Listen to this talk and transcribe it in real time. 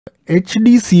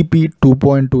HDCP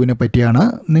 2.2 പറ്റിയാണ്.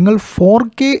 നിങ്ങൾ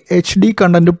 4K HD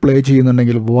content play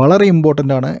ചെയ്യുന്നുണ്ടെങ്കിൽ വളരെ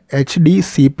ഇമ്പോർട്ടൻ്റ് ആണ്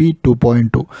HDCP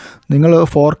 2.2. നിങ്ങൾ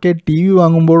 4K TV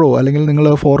വാങ്ങുമ്പോഴോ അല്ലെങ്കിൽ നിങ്ങൾ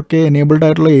 4K എനേബിൾഡ്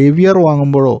ആയിട്ടുള്ള AVR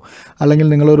വാങ്ങുമ്പോഴോ അല്ലെങ്കിൽ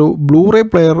നിങ്ങളൊരു ബ്ലൂറേ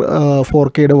പ്ലെയർ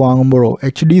 4Kയുടെ വാങ്ങുമ്പോഴോ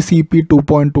HDCP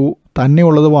 2.2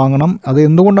 തന്നെയുള്ളത് വാങ്ങണം. അത്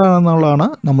എന്തുകൊണ്ടാണെന്നുള്ളതാണ്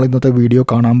നമ്മൾ ഇന്നത്തെ വീഡിയോ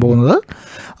കാണാൻ പോകുന്നത്.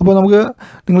 അപ്പോൾ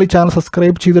നിങ്ങൾ ഈ ചാനൽ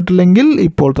സബ്സ്ക്രൈബ് ചെയ്തിട്ടില്ലെങ്കിൽ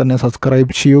ഇപ്പോൾ തന്നെ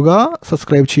സബ്സ്ക്രൈബ് ചെയ്യുക.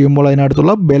 സബ്സ്ക്രൈബ് ചെയ്യുമ്പോൾ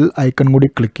അതിനടുത്തുള്ള ബെൽ ഐക്കൺ കൂടി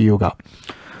ക്ലിക്ക് ചെയ്യുക.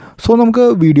 സോ നമുക്ക്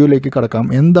വീഡിയോയിലേക്ക് കടക്കാം.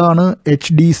 എന്താണ്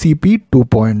HDCP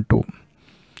 2.2?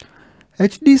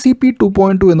 HDCP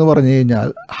 2.2 എന്ന് പറഞ്ഞു കഴിഞ്ഞാൽ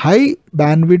high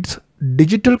bandwidth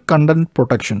digital content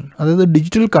protection. അതായത്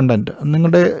ഡിജിറ്റൽ കണ്ടൻറ്റ്,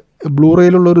 നിങ്ങളുടെ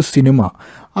ബ്ലൂറേയിലുള്ളൊരു സിനിമ,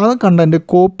 ആ കണ്ടൻറ്റ്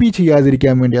കോപ്പി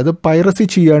ചെയ്യാതിരിക്കാൻ വേണ്ടി, അത് പൈറസി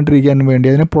ചെയ്യാണ്ടിരിക്കാൻ വേണ്ടി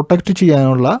അതിനെ പ്രൊട്ടക്റ്റ്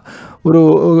ചെയ്യാനുള്ള ഒരു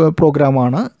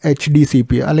പ്രോഗ്രാമാണ്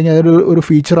HDCP, അല്ലെങ്കിൽ അതൊരു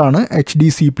ഫീച്ചറാണ്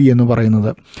HDCP എന്ന്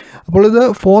പറയുന്നത്. അപ്പോൾ ഇത്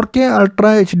 4K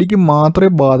അൾട്രാ HDക്ക്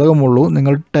മാത്രമേ ബാധകമുള്ളൂ.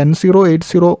 നിങ്ങൾ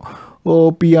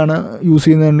 1080p ആണ് യൂസ്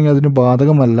ചെയ്യുന്നതെങ്കിൽ അതിന്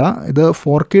ബാധകമല്ല. ഇത്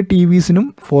 4K TVസിനും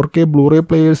 4K blue ray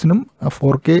പ്ലേയേഴ്സിനും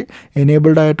 4K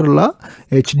enabled ആയിട്ടുള്ള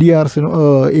HDRസിനും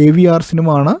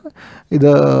AVRസിനുമാണ്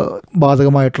ഇത്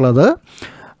ബാധകമായിട്ടുള്ളത്.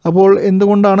 അപ്പോൾ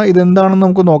ഇതെന്താണെന്ന്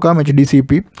നമുക്ക് നോക്കാം.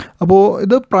 HDCP, അപ്പോൾ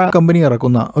ഇത് കമ്പനി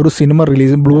ഇറക്കുന്ന ഒരു സിനിമ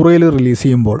ബ്ലൂറേയിൽ റിലീസ്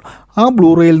ചെയ്യുമ്പോൾ ആ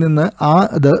ബ്ലൂറേയിൽ നിന്ന്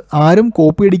ഇത് ആരും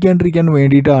കോപ്പി അടിക്കാണ്ടിരിക്കാൻ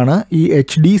വേണ്ടിയിട്ടാണ് ഈ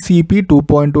HDCP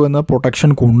 2.2 എന്ന പ്രൊട്ടക്ഷൻ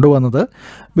കൊണ്ടുവന്നത്.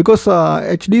 ബിക്കോസ്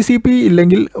HDCP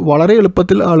ഇല്ലെങ്കിൽ വളരെ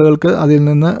എളുപ്പത്തിൽ ആളുകൾക്ക് അതിൽ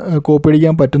നിന്ന് കോപ്പി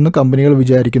അടിക്കാൻ പറ്റുന്ന കമ്പനികൾ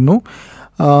വിചാരിക്കുന്നു.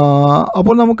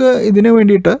 അപ്പോൾ നമുക്ക് ഇതിന്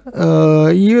വേണ്ടിയിട്ട്,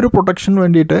 ഈ ഒരു പ്രൊട്ടക്ഷൻ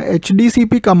വേണ്ടിയിട്ട്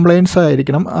HDCP കംപ്ലൈൻസ്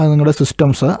ആയിരിക്കണം നിങ്ങളുടെ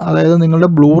സിസ്റ്റംസ്. അതായത് നിങ്ങളുടെ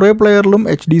ബ്ലൂറേ പ്ലെയറിലും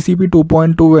HDCP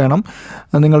 2.2 വേണം,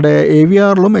 നിങ്ങളുടെ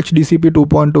AVRലും HDCP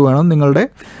 2.2 വേണം, നിങ്ങളുടെ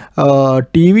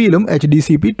TVയിലും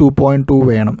HDCP 2.2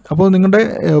 വേണം. അപ്പോൾ നിങ്ങളുടെ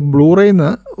ബ്ലൂറേയിൽ നിന്ന്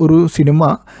ഒരു സിനിമ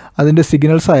അതിൻ്റെ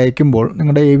സിഗ്നൽസ് അയക്കുമ്പോൾ,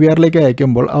 നിങ്ങളുടെ AVRലേക്ക്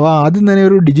അയക്കുമ്പോൾ ആദ്യം തന്നെ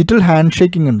ഒരു ഡിജിറ്റൽ ഹാൻഡ്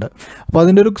ഷേക്കിംഗ് ഉണ്ട്. അപ്പോൾ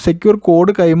അതിൻ്റെ ഒരു സെക്യൂർ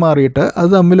കോഡ് കൈമാറിയിട്ട് അത്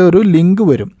തമ്മിലൊരു ലിങ്ക്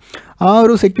വരും. ആ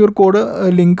ഒരു സെക്യൂർ കോഡ്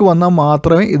ലിങ്ക് വന്നാൽ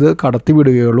മാത്രമേ ഇത്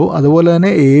കടത്തിവിടുകയുള്ളൂ. അതുപോലെ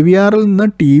തന്നെ AVRൽ നിന്ന്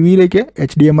TVയിലേക്ക്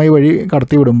HDMI വഴി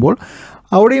കടത്തിവിടുമ്പോൾ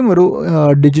അവിടെയും ഒരു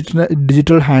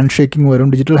ഡിജിറ്റൽ ഹാൻഡ് ഷേക്കിംഗ്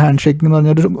വരും. ഡിജിറ്റൽ ഹാൻഡ് ഷേക്കിംഗ് എന്ന്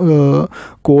പറഞ്ഞൊരു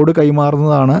കോഡ്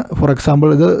കൈമാറുന്നതാണ്. ഫോർ എക്സാമ്പിൾ,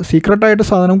 ഇത് സീക്രട്ടായിട്ട്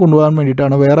സാധനം കൊണ്ടുപോകാൻ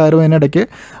വേണ്ടിയിട്ടാണ്, വേറെ ആരും അതിനിടയ്ക്ക്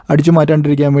അടിച്ചു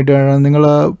മാറ്റാണ്ടിരിക്കാൻ വേണ്ടിയിട്ടാണ്. നിങ്ങൾ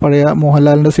പഴയ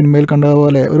മോഹൻലാലിൻ്റെ സിനിമയിൽ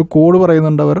കണ്ടതുപോലെ ഒരു കോഡ്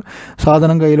പറയുന്നുണ്ട്, അവർ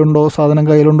സാധനം കയ്യിലുണ്ടോ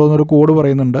എന്നൊരു കോഡ്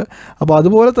പറയുന്നുണ്ട്. അപ്പോൾ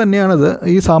അതുപോലെ തന്നെയാണിത്.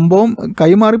 ഈ സംഭവം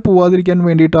കൈമാറി പോവാതിരിക്കാൻ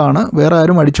വേണ്ടിയിട്ടാണ്, വേറെ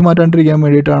ആരും അടിച്ചു മാറ്റാണ്ടിരിക്കാൻ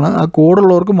വേണ്ടിയിട്ടാണ്. ആ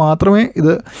കോഡുള്ളവർക്ക് മാത്രമേ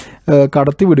ഇത്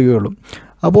കടത്തി വിടുകയുള്ളൂ.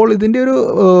 അപ്പോൾ ഇതിൻ്റെ ഒരു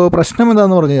പ്രശ്നം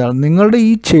എന്താണെന്ന് പറഞ്ഞു കഴിഞ്ഞാൽ, നിങ്ങളുടെ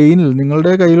ഈ ചെയിനിൽ,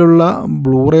 നിങ്ങളുടെ കയ്യിലുള്ള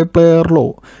ബ്ലൂറേ പ്ലെയറിലോ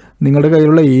നിങ്ങളുടെ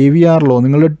കയ്യിലുള്ള AVRലോ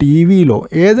നിങ്ങളുടെ TVയിലോ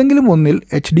ഏതെങ്കിലും ഒന്നിൽ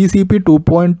HDCP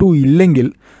 2.2 ഇല്ലെങ്കിൽ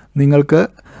നിങ്ങൾക്ക്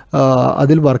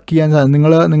അതിൽ വർക്ക് ചെയ്യാൻ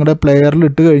നിങ്ങളുടെ പ്ലെയറിൽ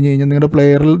ഇട്ട് കഴിഞ്ഞ് കഴിഞ്ഞാൽ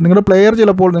നിങ്ങളുടെ പ്ലെയർ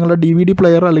ചിലപ്പോൾ നിങ്ങളുടെ DVD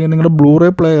പ്ലെയർ അല്ലെങ്കിൽ നിങ്ങളുടെ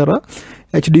ബ്ലൂറേ പ്ലെയർ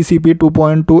HDCP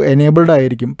 2.2 എനേബിൾഡ്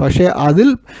ആയിരിക്കും. പക്ഷേ അതിൽ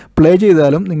പ്ലേ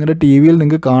ചെയ്താലും നിങ്ങളുടെ TVയിൽ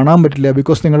നിങ്ങൾക്ക് കാണാൻ പറ്റില്ല.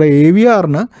 ബിക്കോസ് നിങ്ങളുടെ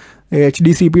AVRന്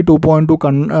HDCP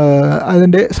 2.2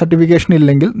 അതിൻ്റെ സർട്ടിഫിക്കേഷൻ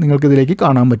ഇല്ലെങ്കിൽ നിങ്ങൾക്കിതിലേക്ക്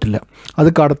കാണാൻ പറ്റില്ല, അത്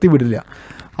കടത്തി വിടില്ല.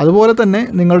 അതുപോലെ തന്നെ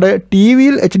നിങ്ങളുടെ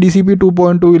TVയിൽ HDCP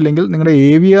 2.2 ഇല്ലെങ്കിൽ നിങ്ങളുടെ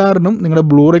AVRനും നിങ്ങളുടെ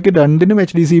ബ്ലൂറേക്ക് രണ്ടിനും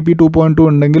HDCP 2.2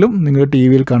 ഉണ്ടെങ്കിലും നിങ്ങളുടെ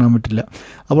TVയിൽ കാണാൻ പറ്റില്ല.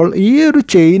 അപ്പോൾ ഈ ഒരു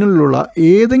ചെയിനിലുള്ള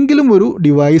ഏതെങ്കിലും ഒരു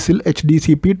ഡിവൈസിൽ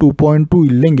HDCP 2.2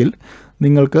 ഇല്ലെങ്കിൽ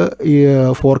നിങ്ങൾക്ക് ഈ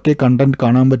 4K കണ്ടൻറ്റ്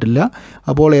കാണാൻ പറ്റില്ല.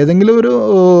 അപ്പോൾ ഏതെങ്കിലും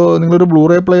നിങ്ങളൊരു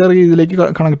ബ്ലൂറേ പ്ലെയർ ഇതിലേക്ക്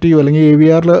കണക്ട് ചെയ്യുകയോ അല്ലെങ്കിൽ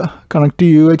AVRൽ കണക്ട്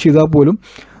ചെയ്യുകയോ ചെയ്താൽ പോലും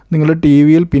നിങ്ങളുടെ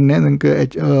TVയിൽ പിന്നെ നിങ്ങൾക്ക്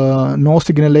നോ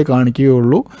സിഗ്നലേ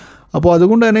കാണിക്കുകയുള്ളൂ. അപ്പോൾ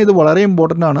അതുകൊണ്ട് തന്നെ ഇത് വളരെ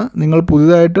ഇമ്പോർട്ടൻ്റ് ആണ്. നിങ്ങൾ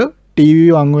പുതിയതായിട്ട് TV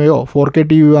വാങ്ങുകയോ 4K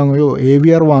TV വാങ്ങുകയോ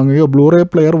AVR വാങ്ങുകയോ ബ്ലൂറേ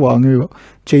പ്ലെയർ വാങ്ങുകയോ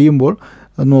ചെയ്യുമ്പോൾ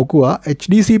നോക്കുക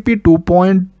HDCP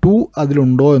 2.2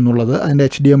 അതിലുണ്ടോ എന്നുള്ളത്. അതിൻ്റെ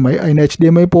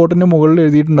HDMI പോർട്ടിൻ്റെ മുകളിൽ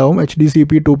എഴുതിയിട്ടുണ്ടാവും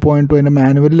HDCP 2.2, അതിൻ്റെ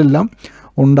മാനുവലിലെല്ലാം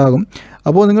ഉണ്ടാകും.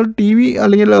 അപ്പോൾ നിങ്ങൾ TV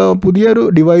അല്ലെങ്കിൽ പുതിയൊരു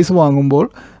ഡിവൈസ് വാങ്ങുമ്പോൾ,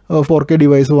 4K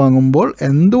ഡിവൈസ് വാങ്ങുമ്പോൾ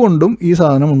എന്തുകൊണ്ടും ഈ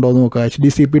സാധനം ഉണ്ടോ എന്ന് നോക്കുക,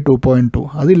 HDCP 2.2.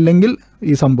 അതില്ലെങ്കിൽ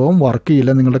ഈ സംഭവം വർക്ക്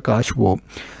ചെയ്യില്ല, നിങ്ങളുടെ കാശ് പോകും.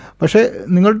 പക്ഷേ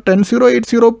നിങ്ങൾ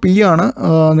 1080p ആണ്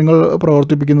നിങ്ങൾ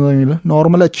പ്രവർത്തിപ്പിക്കുന്നതെങ്കിൽ,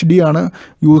 നോർമൽ HD ആണ്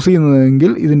യൂസ്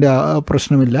ചെയ്യുന്നതെങ്കിൽ ഇതിൻ്റെ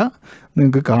പ്രശ്നമില്ല,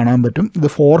 നിങ്ങൾക്ക് കാണാൻ പറ്റും. ഇത്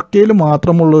 4Kയിൽ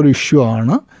മാത്രമുള്ളൊരു ഇഷ്യൂ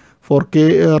ആണ്. 4K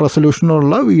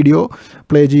റെസൊല്യൂഷനുള്ള വീഡിയോ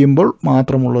പ്ലേ ചെയ്യുമ്പോൾ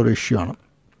മാത്രമുള്ളൊരു ഇഷ്യൂ ആണ്.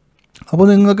 അപ്പോൾ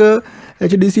നിങ്ങൾക്ക്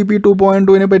HDCP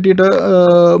 2.2 പറ്റിയിട്ട്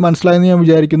മനസ്സിലായെന്ന് ഞാൻ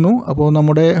വിചാരിക്കുന്നു. അപ്പോൾ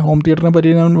നമ്മുടെ ഹോം തിയേറ്ററിനെ പറ്റി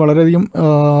ഞാൻ വളരെയധികം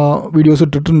വീഡിയോസ്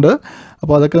ഇട്ടിട്ടുണ്ട്.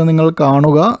 അപ്പോൾ അതൊക്കെ നിങ്ങൾ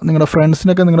കാണുക. നിങ്ങളുടെ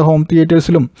ഫ്രണ്ട്സിനൊക്കെ, നിങ്ങളുടെ ഹോം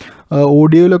തിയേറ്റേഴ്സിലും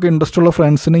ഓഡിയോയിലൊക്കെ ഇൻട്രസ്റ്റ് ഉള്ള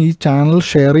ഫ്രണ്ട്സിന് ഈ ചാനൽ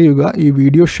ഷെയർ ചെയ്യുക, ഈ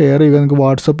വീഡിയോ ഷെയർ ചെയ്യുക. നിങ്ങൾക്ക്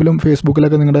വാട്സപ്പിലും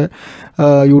ഫേസ്ബുക്കിലൊക്കെ നിങ്ങളുടെ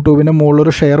യൂട്യൂബിൻ്റെ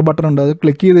മുകളിലൊരു ഷെയർ ബട്ടൺ ഉണ്ട്, അത്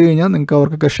ക്ലിക്ക് ചെയ്ത് കഴിഞ്ഞാൽ നിങ്ങൾക്ക്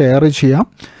അവർക്കൊക്കെ ഷെയർ ചെയ്യാം.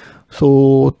 So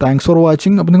thanks for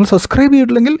watching. അപ്പോൾ നിങ്ങൾ സബ്സ്ക്രൈബ്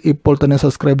ചെയ്തിട്ടില്ലെങ്കിൽ ഇപ്പോൾ തന്നെ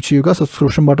സബ്സ്ക്രൈബ് ചെയ്യുക.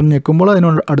 സബ്സ്ക്രിപ്ഷൻ ബട്ടൺ ഞെക്കുമ്പോൾ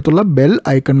അതിനോട് അടുത്തുള്ള ബെൽ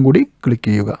ഐക്കൺ കൂടി ക്ലിക്ക്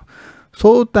ചെയ്യുക.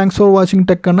 So thanks for watching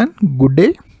tech Kannan. Good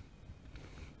day.